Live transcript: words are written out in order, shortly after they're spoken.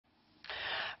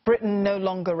Britain no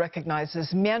longer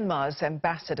recognises Myanmar's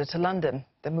ambassador to London.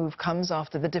 The move comes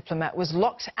after the diplomat was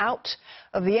locked out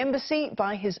of the embassy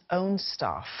by his own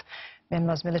staff.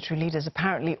 Myanmar's military leaders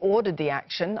apparently ordered the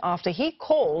action after he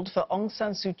called for Aung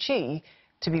San Suu Kyi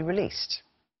to be released.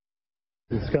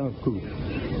 It's kind of coup.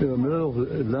 In the middle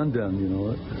of London,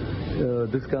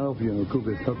 this kind of, coup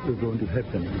is not going to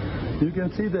happen. You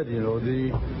can see that,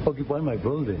 they occupy my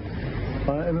building.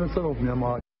 I'm a son of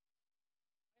Myanmar.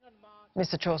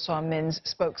 Mr. Chor Swa Min's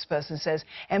spokesperson says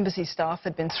embassy staff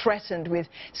had been threatened with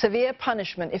severe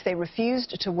punishment if they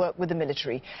refused to work with the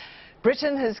military.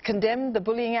 Britain has condemned the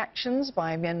bullying actions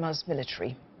by Myanmar's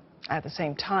military. At the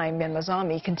same time, Myanmar's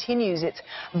army continues its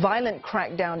violent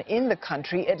crackdown in the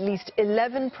country. At least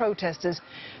 11 protesters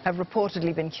have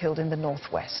reportedly been killed in the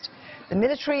northwest. The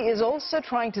military is also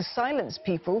trying to silence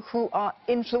people who are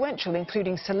influential,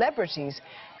 including celebrities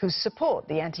who support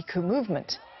the anti-coup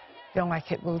movement. Yong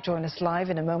Wai-kit will join us live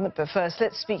in a moment, but first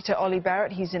let's speak to Ollie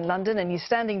Barrett. He's in London and he's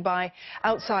standing by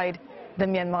outside the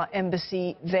Myanmar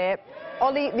embassy there.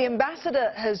 Ollie, the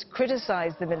ambassador has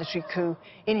criticised the military coup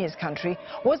in his country.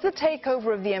 Was the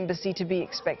takeover of the embassy to be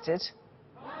expected?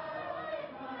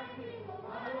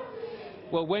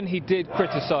 Well, when he did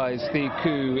criticise the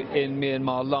coup in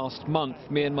Myanmar last month,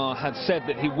 Myanmar had said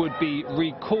that he would be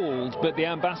recalled, but the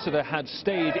ambassador had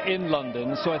stayed in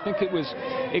London, so I think it was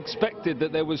expected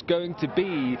that there was going to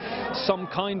be some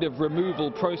kind of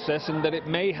removal process and that it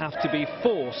may have to be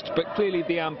forced. But clearly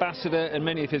the ambassador and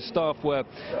many of his staff were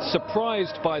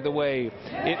surprised by the way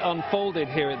it unfolded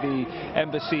here at the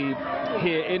embassy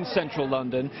here in central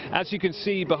London. As you can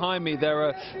see behind me, there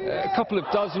are a couple of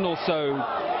dozen or so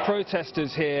protesters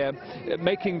here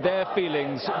making their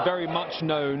feelings very much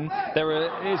known. There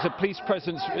is a police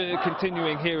presence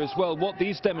continuing here as well. What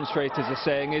these demonstrators are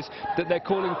saying is that they're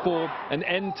calling for an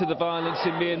end to the violence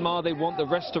in Myanmar. They want the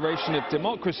restoration of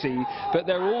democracy, but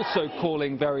they're also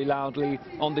calling very loudly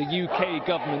on the UK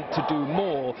government to do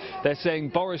more. They're saying,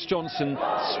 Boris Johnson,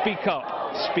 speak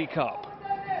up, speak up.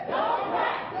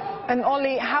 And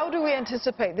Ollie, how do we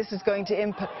anticipate this is going to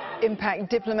impact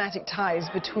diplomatic ties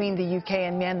between the UK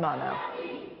and Myanmar now?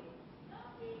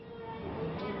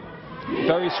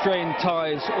 Very strained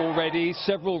ties already.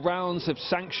 Several rounds of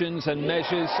sanctions and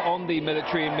measures on the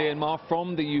military in Myanmar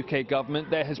from the UK government.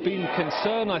 There has been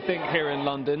concern, I think, here in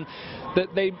London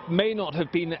that they may not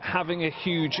have been having a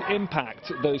huge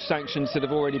impact, those sanctions that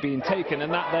have already been taken,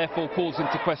 and that therefore calls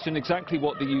into question exactly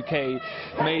what the UK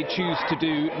may choose to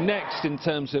do next in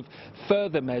terms of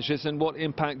further measures and what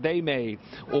impact they may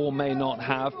or may not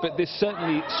have. But this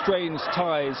certainly strains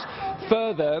ties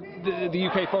further. The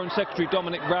UK Foreign Secretary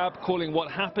Dominic Raab calling what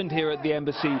happened here at the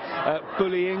embassy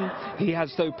bullying. He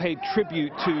has, though, paid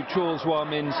tribute to Chor Swa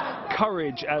Min's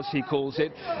courage, as he calls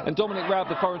it. And Dominic Raab,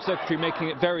 the Foreign Secretary, making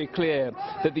it very clear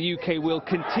that the UK will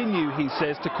continue, he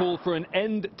says, to call for an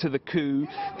end to the coup,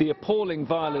 the appalling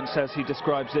violence, as he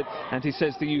describes it. And he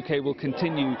says the UK will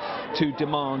continue to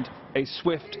demand a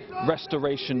swift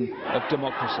restoration of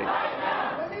democracy.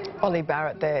 Ollie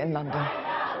Barrett there in London.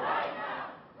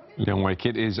 Yong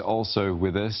Wai-kit is also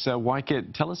with us.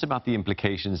 Wai-kit, tell us about the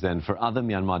implications then for other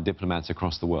Myanmar diplomats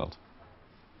across the world.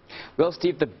 Well,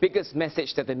 Steve, the biggest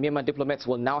message that the Myanmar diplomats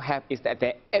will now have is that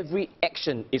their every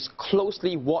action is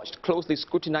closely watched, closely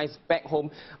scrutinized back home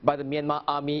by the Myanmar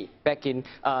army back in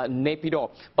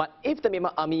Naypyidaw. But if the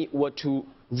Myanmar army were to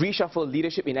reshuffle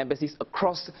leadership in embassies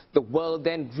across the world,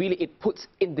 then really it puts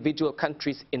individual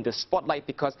countries in the spotlight,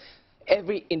 because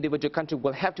every individual country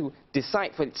will have to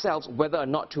decide for itself whether or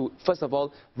not to, first of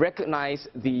all, recognize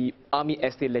the army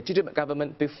as the legitimate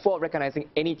government before recognizing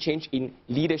any change in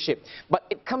leadership. But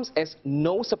it comes as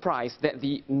no surprise that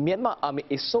the Myanmar army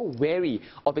is so wary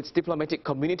of its diplomatic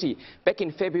community. Back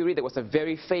in February, there was a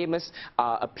very famous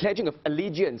pledging of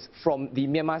allegiance from the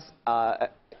Myanmar's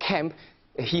camp.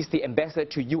 He's the ambassador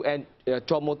to UN,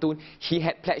 Chor Motun. He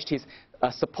had pledged his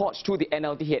support to the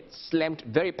NLD. He had slammed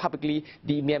very publicly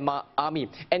the Myanmar army.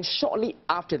 And shortly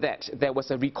after that, there was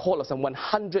a recall of some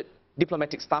 100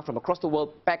 diplomatic staff from across the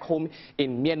world back home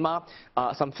in Myanmar.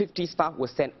 Some 50 staff were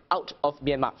sent out of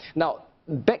Myanmar. Now,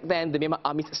 back then, the Myanmar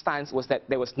army's stance was that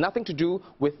there was nothing to do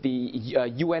with the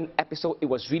UN episode. It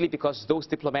was really because those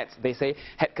diplomats, they say,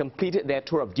 had completed their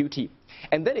tour of duty.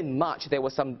 And then in March, there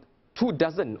was some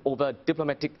 24 over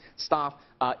diplomatic staff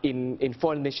in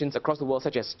foreign missions across the world,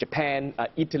 such as Japan,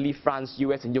 Italy, France,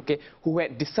 US and UK, who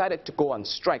had decided to go on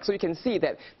strike. So you can see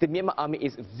that the Myanmar army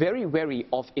is very wary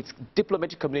of its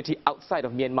diplomatic community outside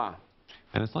of Myanmar.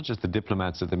 And it's not just the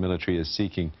diplomats that the military is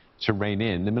seeking to rein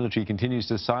in. The military continues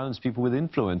to silence people with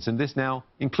influence, and this now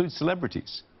includes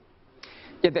celebrities.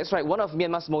 Yeah, that's right. One of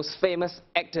Myanmar's most famous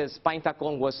actors, Pain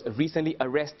Takong, was recently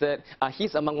arrested.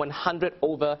 He's among 100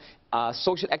 over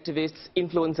social activists,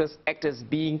 influencers, actors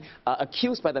being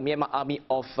accused by the Myanmar army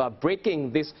of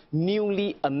breaking this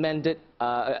newly amended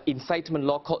incitement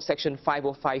law called Section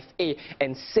 505A.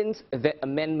 And since that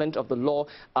amendment of the law,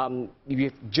 we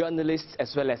have journalists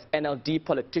as well as NLD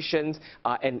politicians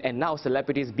and now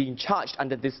celebrities being charged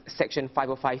under this Section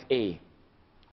 505A.